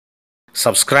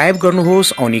Subscribe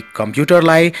गर्नुहोस् अनि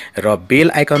कम्प्युटरलाई र बेल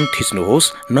आइकन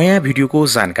थिच्नुहोस् नयाँ भिडियोको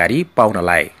जानकारी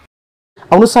पाउनलाई।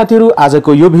 आउनुहोस् साथीहरु,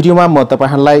 आजको यो भिडियोमा म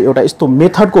तपाईहरुलाई एउटा यस्तो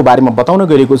मेथडको बारेमा बताउन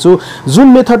गएको छु जुन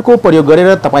मेथडको प्रयोग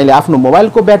गरेर तपाईले आफ्नो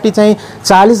मोबाइलको ब्याट्री चाहिँ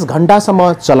 40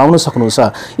 घण्टासम्म चलाउन सक्नुहुन्छ।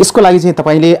 यसको लागि चाहिँ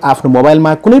तपाईले आफ्नो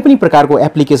मोबाइलमा कुनै पनि प्रकारको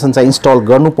एप्लिकेसन चाहिँ इन्स्टल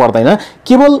गर्नु पर्दैन।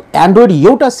 केवल एन्ड्रोइड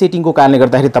एउटा सेटिङको कारणले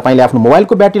गर्दाखेरि तपाईले आफ्नो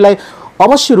मोबाइलको ब्याट्रीलाई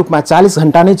अवश्य रूपमा 40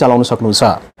 घण्टा नै चलाउन सक्नुहुन्छ।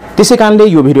 त्यसैकारणले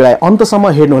यो भिडियोलाई अन्तसम्म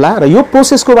हेर्नुहोला र यो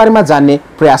प्रोसेसको बारेमा जान्ने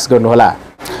प्रयास गर्नुहोला।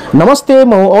 नमस्ते,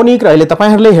 म ओनिक र अहिले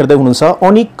तपाईहरुले हेर्दै हुनुहुन्छ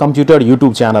ओनिक कम्प्युटर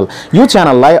युट्युब च्यानल। यो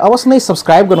च्यानललाई अवश्य नै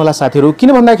सब्स्क्राइब गर्नुहोला साथीहरु,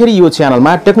 किन भन्दाखेरि यो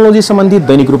च्यानलमा टेक्नोलोजी सम्बन्धित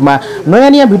दैनिक रूपमा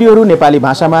नयाँ भिडियोहरु नेपाली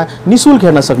भाषामा निशुल्क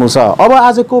हेर्न सक्नुहुन्छ। अब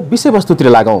आजको विषयवस्तुतिर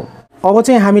लागौं। अब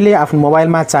चाहिँ हामीले आफ्नो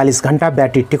मोबाइलमा 40 घण्टा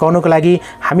ब्याट्री टिकाउनको लागि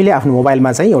हामीले आफ्नो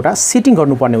मोबाइलमा चाहिँ एउटा सेटिङ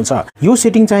गर्नुपर्ने हुन्छ। यो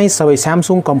सेटिङ चाहिँ सबै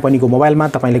स्यामसङ कम्पनीको मोबाइलमा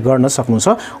तपाईले गर्न सक्नुहुन्छ।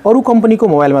 अरु कम्पनीको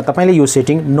मोबाइलमा तपाईले यो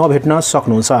सेटिङ नभेट्न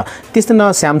सक्नुहुन्छ। त्यस्तै न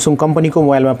स्यामसङ कम्पनीको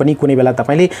मोबाइलमा पनि कुनै बेला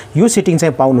तपाईले यो सेटिङ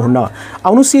चाहिँ पाउनुहुन्न।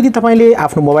 आउनुस्, यदि तपाईले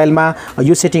आफ्नो मोबाइलमा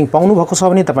यो सेटिङ पाउनु भएको छ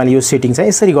भने तपाईले यो सेटिङ चाहिँ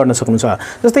यसरी गर्न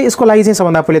सक्नुहुन्छ। जस्तै यसको लागि चाहिँ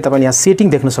सबभन्दा पहिले तपाईले यहाँ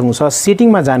सेटिङ देख्न सक्नुहुन्छ।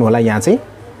 सेटिङमा जानु होला। यहाँ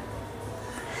चाहिँ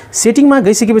सेटिङमा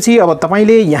गइसकेपछि अब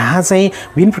तपाईले यहाँ चाहिँ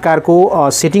विभिन्न प्रकारको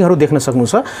सेटिङहरु देख्न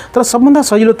सक्नुहुन्छ। तर सबभन्दा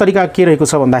सजिलो तरिका के रहेको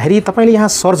छ भन्दाखेरि तपाईले यहाँ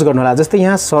सर्च गर्नु होला। जस्तै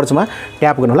यहाँ सर्चमा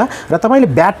ट्याप गर्नु होला र तपाईले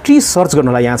ब्याट्री सर्च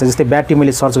गर्नु होला। यहाँ चाहिँ जस्तै ब्याट्री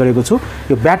मैले सर्च गरेको छु,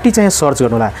 यो ब्याट्री चाहिँ सर्च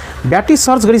गर्नु होला। ब्याट्री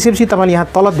सर्च गरिसकेपछि तपाईले यहाँ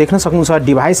तल देख्न सक्नुहुन्छ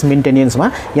डिभाइस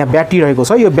मेन्टेनेन्समा यहाँ ब्याट्री रहेको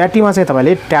छ। यो ब्याट्रीमा चाहिँ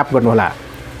तपाईले ट्याप गर्नु होला।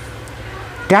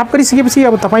 ट्याप गरिसकेपछि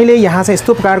अब तपाईले यहाँ चाहिँ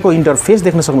यस्तो प्रकारको इन्टरफेस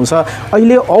देख्न सक्नुहुन्छ।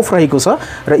 अहिले अफ रहेको छ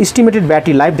र एस्टिमेटेड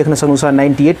ब्याट्री लाइफ देख्न सक्नुहुन्छ।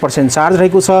 98% चार्ज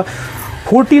रहेको छ।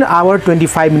 14 आवर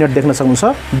 25 मिनट देख्न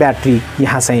सक्नुहुन्छ ब्याट्री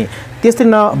यहाँ चाहिँ। त्यस्तै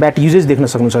न ब्याट्री युजेज देख्न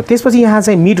सक्नुहुन्छ। त्यसपछि यहाँ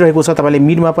चाहिँ मिड रहेको छ। तपाईले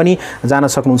मिडमा पनि जान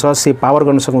सक्नुहुन्छ, सेभ पावर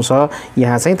गर्न सक्नुहुन्छ।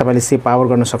 यहाँ चाहिँ तपाईले सेभ पावर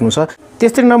गर्न सक्नुहुन्छ।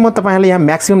 त्यस्तै न म तपाईहरुलाई यहाँ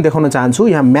म्याक्सिमम देखाउन चाहन्छु।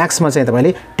 यहाँ म्याक्समा चाहिँ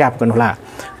तपाईले ट्याप गर्नु होला।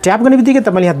 ट्याप गर्नेबित्तिकै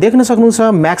तपाईले यहाँ देख्न सक्नुहुन्छ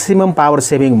म्याक्सिमम पावर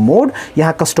सेभिङ मोड।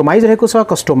 यहाँ कस्टमाइज रहेको छ।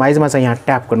 कस्टमाइजमा चाहिँ यहाँ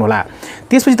ट्याप गर्नु होला।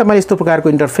 त्यसपछि तपाईले यस्तो प्रकारको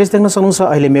इन्टरफेस देख्न सक्नुहुन्छ।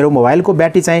 अहिले मेरो मोबाइलको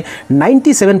ब्याट्री चाहिँ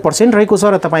 97% रहेको छ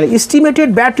र तपाईले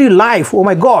estimated battery life, oh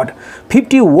my God,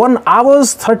 51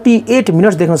 hours 38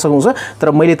 minutes देख्न सक्नुहुन्छ।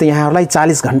 तर मैले त यहाँहरुलाई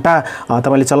 40 घण्टा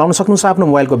तपाईले चलाउन सक्नुहुन्छ आफ्नो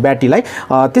मोबाइलको ब्याट्रीलाई।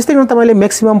 त्यस्तै गरी तपाईले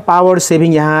म्याक्सिमम पावर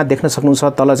सेभिङ यहाँ देख्न सक्नुहुन्छ।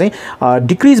 तल चाहिँ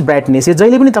डिक्रिज ब्राइटनेस,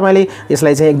 जहिले पनि तपाईले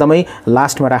यसलाई चाहिँ एकदमै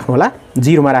लास्टमा राख्नु होला,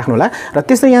 0 मा राख्नु होला। र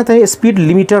त्यस्तै यहाँ चाहिँ स्पिड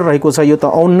लिमिटर रहेको छ। यो त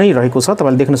अन नै रहेको छ,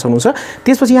 तपाईले देख्न सक्नुहुन्छ।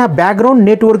 त्यसपछि यहाँ ब्याकग्राउन्ड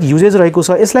नेटवर्क युजेज रहेको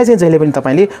छ। यसलाई चाहिँ जहिले पनि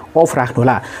तपाईले अफ राख्नु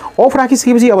होला। अफ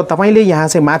राखिसकेपछि अब तपाईले यहाँ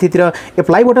चाहिँ माथितिर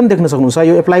एप्लाई बटन देख्न सक्नुहुन्छ।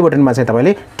 यो एप्लाई बटनमा चाहिँ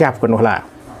तपाईले ट्याप गर्नु होला।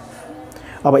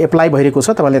 अब एप्लाई भइरहेको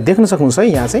छ, तपाईले देख्न सक्नुहुन्छ।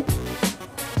 यहाँ चाहिँ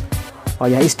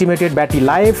यहाँ एस्टिमेटेड ब्याट्री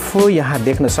लाइफ यहाँ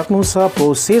देख्न सक्नुहुन्छ।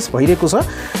 प्रोसेस भइरहेको छ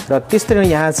र त्यस्तै नै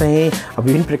यहाँ चाहिँ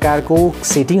विभिन्न प्रकारको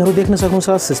सेटिङहरु देख्न सक्नुहुन्छ,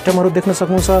 सिस्टमहरु देख्न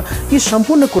सक्नुहुन्छ। यी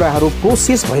सम्पूर्ण कुराहरु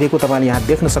प्रोसेस भइरहेको तपाईले यहाँ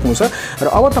देख्न सक्नुहुन्छ। र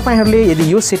अब तपाईहरुले यदि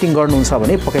यो सेटिङ गर्नुहुन्छ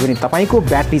भने पक्कै पनि तपाईको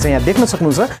ब्याट्री चाहिँ यहाँ देख्न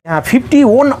सक्नुहुन्छ। यहाँ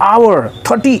 51 our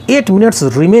 38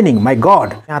 minutes remaining, my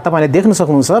God. यहाँ तपाईले देख्न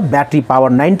सक्नुहुन्छ ब्याट्री पावर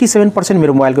 97%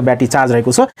 मेरो मोबाइलको ब्याट्री चार्ज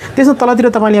रहेको छ। त्यसमा तलतिर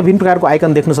तपाईले यहाँ विभिन्न प्रकारको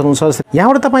आइकन देख्न सक्नुहुन्छ।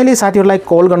 यहाँबाट तपाईले साथीहरुलाई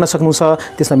कल गर्न सक्नुहुन्छ।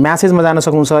 त्यसमा म्यासेजमा जान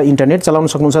सक्नुहुन्छ, इन्टरनेट चलाउन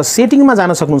सक्नुहुन्छ, सेटिङमा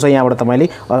जान सक्नुहुन्छ। यहाँबाट तपाईले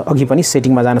अघि पनि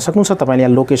सेटिङमा जान सक्नुहुन्छ। तपाईले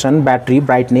यहाँ location, battery,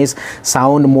 brightness,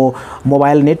 sound,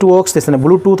 mobile networks, त्यसै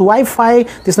ब्लुटुथ, वाइफाई,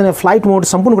 त्यसै फ्लाइट मोड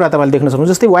सम्पूर्ण कुरा तपाईले देख्न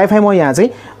सक्नुहुन्छ। जस्तै वाइफाई म यहाँ चाहिँ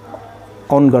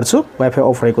अन गर्छु। वाइफाई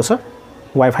अफ रहेको छ।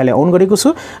 वाइफाईलाई अन गरेको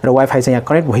छु र वाइफाई चाहिँ यहाँ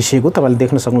कनेक्ट भइसकेको तपाईले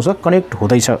देख्न सक्नुहुन्छ। कनेक्ट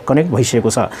हुँदैछ, कनेक्ट भइसकेको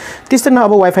छ। त्यस्तै न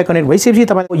अब वाइफाई कनेक्ट भइसकेपछि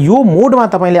तपाईले यो मोडमा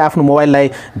तपाईले आफ्नो मोबाइललाई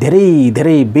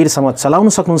धेरै बेरसम्म चलाउन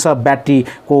सक्नुहुन्छ।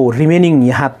 ब्याट्रीको रिमेनिङ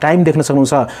यहाँ टाइम देख्न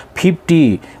सक्नुहुन्छ।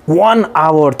 51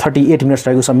 आवर 38 मिनट्स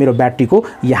रहेको छ मेरो ब्याट्रीको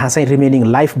यहाँ चाहिँ रिमेनिङ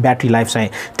लाइफ, ब्याट्री लाइफ चाहिँ।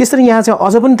 त्यसरी यहाँ चाहिँ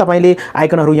अझ पनि तपाईले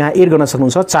आइकनहरु यहाँ एड गर्न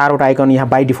सक्नुहुन्छ। 4 वटा आइकन यहाँ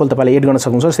बाइ डिफल्ट तपाईले एड गर्न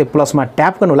सक्नुहुन्छ। जस्तै प्लसमा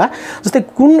ट्याप गर्नु होला। जस्तै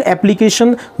कुन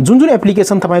एप्लिकेसन, जुन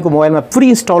एप्लिकेसन तपाईको मोबाइलमा प्री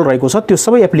इन्स्टल रहेको छ त्यो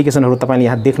सबै एप्लिकेसनहरु तपाईले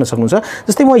यहाँ देख्न सक्नुहुन्छ।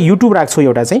 जस्तै म युट्युब राख्छु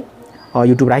एउटा चाहिँ,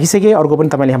 युट्युब राखिसके। अर्को पनि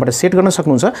तपाईले यहाँबाट सेट गर्न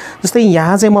सक्नुहुन्छ। जस्तै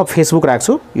यहाँ चाहिँ म फेसबुक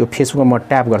राख्छु। यो फेसबुकमा म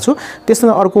ट्याप गर्छु। त्यसै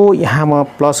अर्को यहाँ म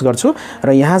प्लस गर्छु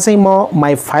र यहाँ चाहिँ म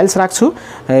माई फाइल्स राख्छु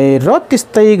र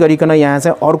त्यस्तै गरिकन यहाँ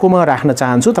चाहिँ अर्कोमा राख्न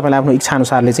चाहन्छु। तपाईले आफ्नो इच्छा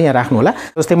अनुसारले चाहिँ यहाँ राख्नु होला।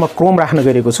 जस्तै म क्रोम राख्न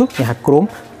गएको छु। यहाँ क्रोम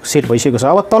सेट भइसकेको छ।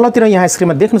 अब तलतिर यहाँ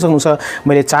स्क्रिनमा देख्न सक्नुहुन्छ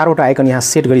मैले 4 वटा आइकन यहाँ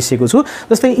सेट गरिसकेको छु।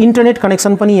 जस्तै इन्टरनेट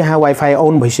कनेक्सन पनि यहाँ वाइफाई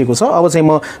अन भइसकेको छ। अब चाहिँ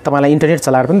म तपाईलाई इन्टरनेट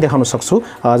चलाएर पनि देखाउन सक्छु।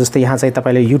 जस्तै यहाँ चाहिँ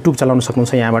तपाईले युट्युब चलाउन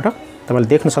सक्नुहुन्छ। यहाँबाट तपाईले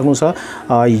देख्न सक्नुहुन्छ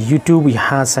युट्युब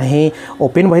यहाँ चाहिँ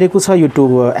ओपन भइरहेको छ,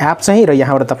 युट्युब एप चाहिँ, र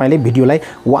यहाँबाट तपाईले भिडियोलाई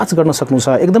वाच गर्न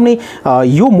सक्नुहुन्छ। एकदमै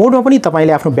यो मोडमा पनि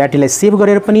तपाईले आफ्नो ब्याट्रीलाई सेभ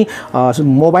गरेर पनि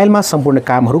मोबाइलमा सम्पूर्ण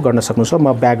कामहरू गर्न सक्नुहुन्छ।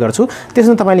 म ब्याक गर्छु।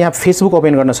 त्यसमा तपाईले यहाँ फेसबुक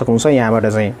ओपन गर्न सक्नुहुन्छ। यहाँबाट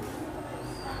चाहिँ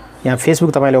यहाँ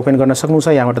फेसबुक तपाईले ओपन गर्न सक्नुहुन्छ।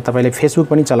 यहाँबाट तपाईले फेसबुक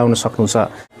पनि चलाउन सक्नुहुन्छ।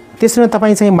 त्यसरी नै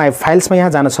तपाईँ चाहिँ माई फाइल्समा यहाँ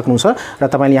जान सक्नुहुन्छ र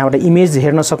तपाईले यहाँबाट इमेज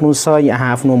हेर्न सक्नुहुन्छ।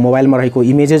 यहाँ आफ्नो मोबाइलमा रहेको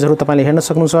इमेजेसहरू तपाईले हेर्न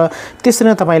सक्नुहुन्छ। त्यसरी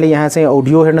नै तपाईले यहाँ चाहिँ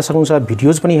अडियो हेर्न सक्नुहुन्छ,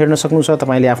 भिडियोज पनि हेर्न सक्नुहुन्छ।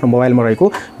 तपाईले आफ्नो मोबाइलमा रहेको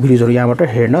भिडियोजहरू यहाँबाट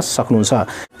हेर्न सक्नुहुन्छ।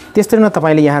 त्यसरी नै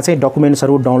तपाईले यहाँ चाहिँ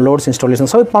डकुमेन्ट्सहरू, डाउनलोड्स, इन्स्टलेसन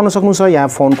सबै पाउन सक्नुहुन्छ। यहाँ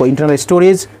फोनको इन्टरनल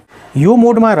स्टोरेज यो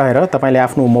मोडमा रहेर तपाईले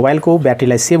आफ्नो मोबाइलको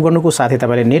ब्याट्रीलाई सेभ गर्नुको साथै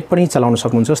तपाईले नेट पनि चलाउन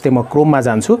सक्नुहुन्छ। जस्तै म क्रोममा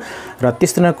जान्छु र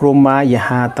त्यसरी नै क्रोममा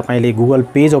यहाँ तपाईले गुगल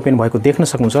पेज ओपन भएको देख्न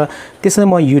सक्नुहुन्छ। त्यसरी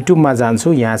म युट्युबमा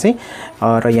जान्छु यहाँ चाहिँ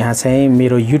र यहाँ चाहिँ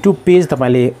मेरो युट्युब पेज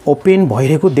तपाईले ओपन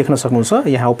भइरहेको देख्न सक्नुहुन्छ।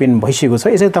 यहाँ ओपन भइसकेको छ।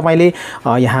 यसरी तपाईले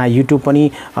यहाँ युट्युब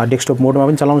पनि डेस्कटप मोडमा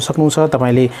पनि चलाउन सक्नुहुन्छ।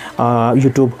 तपाईले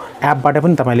युट्युब एपबाट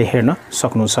पनि तपाईले हेर्न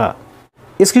सक्नुहुन्छ।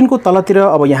 स्क्रिनको तलतिर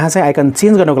अब यहाँ चाहिँ आइकन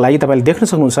चेन्ज गर्नको लागि तपाईले देख्न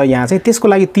सक्नुहुन्छ। यहाँ चाहिँ त्यसको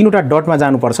लागि 3 वटा डटमा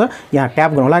जानुपर्छ। यहाँ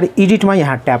ट्याप गर्नुहोला र एडिटमा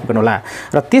यहाँ ट्याप गर्नुहोला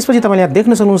र त्यसपछि तपाईले यहाँ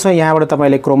देख्न सक्नुहुन्छ। यहाँबाट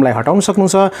तपाईले क्रोमलाई हटाउन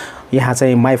सक्नुहुन्छ। यहाँ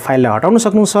चाहिँ माई फाइललाई हटाउन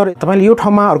सक्नुहुन्छ र तपाईले यो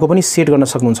ठाउँमा अर्को पनि सेट गर्न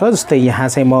सक्नुहुन्छ। जस्तै यहाँ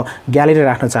चाहिँ म ग्यालेरी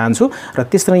राख्न चाहन्छु र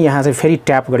त्यसरी यहाँ चाहिँ फेरि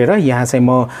ट्याप गरेर यहाँ चाहिँ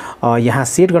म यहाँ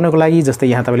सेट गर्नको लागि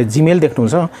जस्तै यहाँ तपाईले जिमेल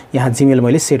देख्नुहुन्छ। यहाँ जिमेल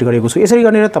मैले सेट गरेको छु। यसरी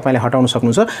गरेर तपाईले हटाउन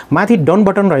सक्नुहुन्छ। माथि डन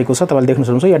बटन रहेको छ, तपाईले देख्न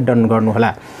सक्नुहुन्छ। यहाँ डन गर्नुहोला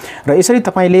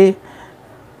र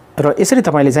यसरी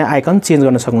तपाईले चाहिँ आइकन चेन्ज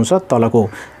गर्न सक्नुहुन्छ तलको।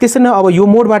 त्यसरी नै अब यो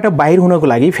मोडबाट बाहिर हुनको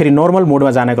लागि फेरि नर्मल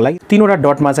मोडमा जानको लागि 3 वटा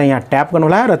डटमा चाहिँ यहाँ ट्याप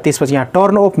गर्नुहोला र त्यसपछि यहाँ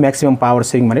turn of maximum power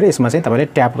saving भनेर यसमा चाहिँ तपाईले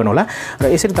ट्याप गर्नुहोला र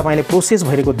यसरी तपाईले प्रोसेस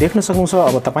भइरहेको देख्न सक्नुहुन्छ।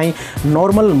 अब तपाई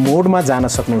नर्मल मोडमा जान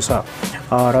सक्नुहुन्छ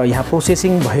र यहाँ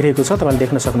प्रोसेसिङ भइरहेको छ, तपाईले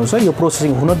देख्न सक्नुहुन्छ। यो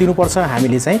प्रोसेसिङ हुन दिनुपर्छ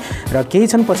हामीले चाहिँ र केही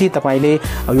क्षण पछि तपाईले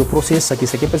यो प्रोसेस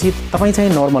सकिसकेपछि तपाई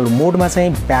चाहिँ नर्मल मोडमा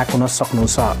चाहिँ ब्याक हुन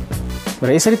सक्नुहुन्छ र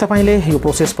यसरी तपाईले यो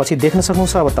प्रोसेस पछि देख्न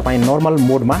सक्नुहुन्छ। अब तपाई नर्मल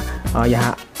मोडमा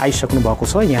यहाँ आइसक्नु भएको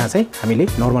छ। यहाँ चाहिँ हामीले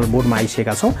नर्मल मोडमा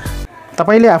आइसकेका छौं।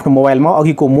 तपाईले आफ्नो मोबाइलमा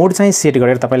अघिको मोड चाहिँ सेट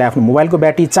गरेर तपाईले आफ्नो मोबाइलको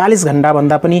ब्याट्री 40 घण्टा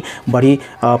भन्दा पनि बढी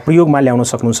प्रयोगमा ल्याउन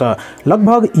सक्नुहुन्छ।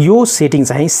 लगभग यो सेटिङ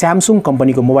चाहिँ स्यामसुङ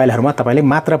कम्पनीको मोबाइलहरुमा तपाईले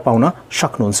मात्र पाउन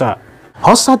सक्नुहुन्छ।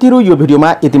 हस् साथीहरु, यो भिडियोमा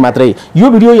यति मात्रै। यो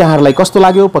भिडियो यहाँहरुलाई कस्तो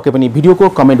लाग्यो पक्कै पनि भिडियोको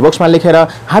कमेन्ट बक्समा लेखेर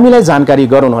हामीलाई जानकारी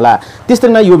गराउनुहोला।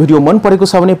 त्यसैगरी नै यो भिडियो मन परेको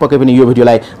छ भने पक्कै पनि यो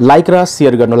भिडियोलाई लाइक र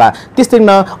शेयर गर्नुहोला। त्यसैगरी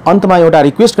नै अन्तमा एउटा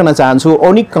रिक्वेस्ट गर्न चाहन्छु,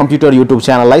 ओनिक कम्प्युटर युट्युब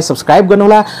च्यानललाई सब्स्क्राइब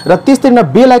गर्नुहोला र त्यसैगरी नै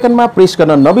बेल आइकनमा प्रेस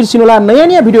गर्न नबिर्सिनुहोला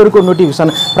नयाँ भिडियोहरुको नोटिफिकेसन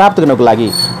प्राप्त गर्नको लागि।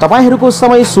 तपाईहरुको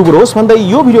समय शुभ होस् भन्दै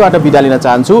यो भिडियोबाट बिदा लिन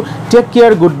चाहन्छु। Take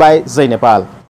care, good by, Jay Nepal.